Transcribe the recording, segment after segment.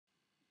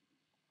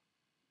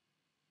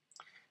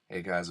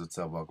Hey guys, what's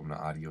up? Welcome to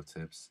Audio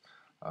Tips.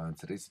 In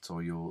today's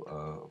tutorial,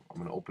 I'm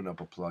going to open up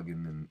a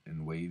plugin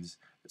in Waves.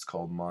 It's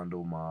called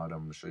MondoMod. I'm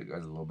going to show you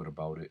guys a little bit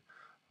about it,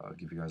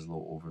 give you guys a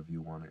little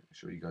overview on it,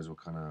 show you guys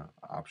what kind of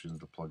options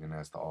the plugin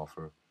has to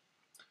offer.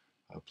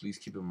 Please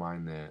keep in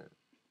mind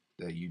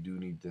that you do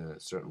need the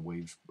certain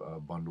Waves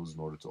bundles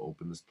in order to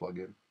open this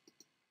plugin.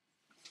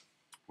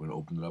 When I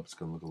open it up, it's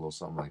going to look a little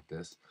something like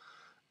this.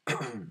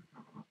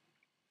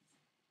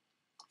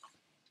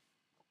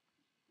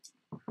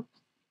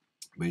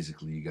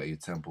 Basically, you got your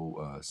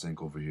tempo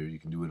sync over here. You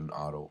can do it in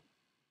auto.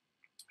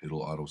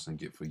 It'll auto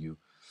sync it for you,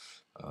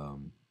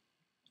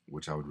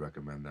 which I would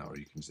recommend that, or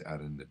you can just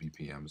add in the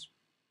BPMs.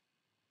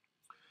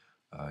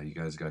 You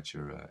guys got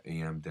your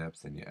AM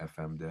depth and your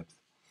FM depth.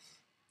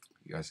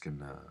 You guys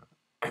can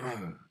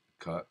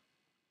cut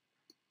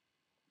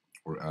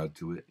or add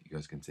to it. You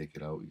guys can take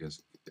it out. You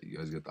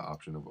guys get the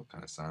option of what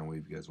kind of sine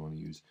wave you guys want to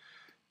use.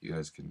 You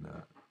guys can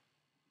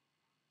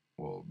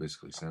well,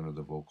 basically center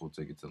the vocal,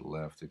 take it to the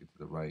left, take it to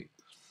the right.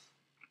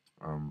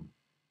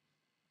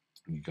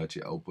 You got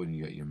your output and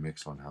you got your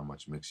mix on how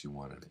much mix you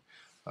want in it.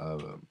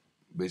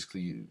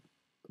 Basically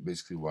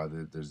why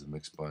there's the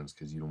mix buttons,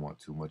 because you don't want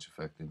too much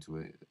effect into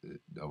it.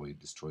 That way it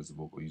destroys the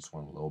vocal. You just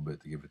want a little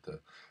bit to give it the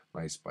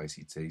nice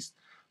spicy taste.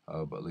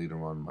 But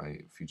later on in my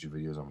future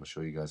videos, I'm going to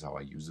show you guys how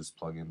I use this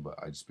plugin.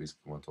 But I just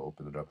basically want to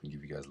open it up and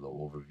give you guys a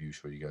little overview,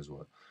 show you guys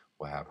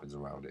what happens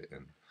around it.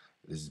 And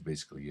this is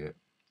basically it.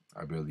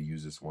 I barely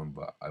use this one,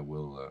 but I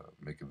will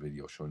make a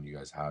video showing you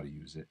guys how to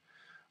use it.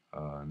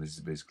 And this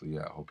is basically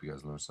it. I hope you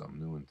guys learned something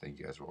new, and thank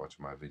you guys for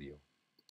watching my video.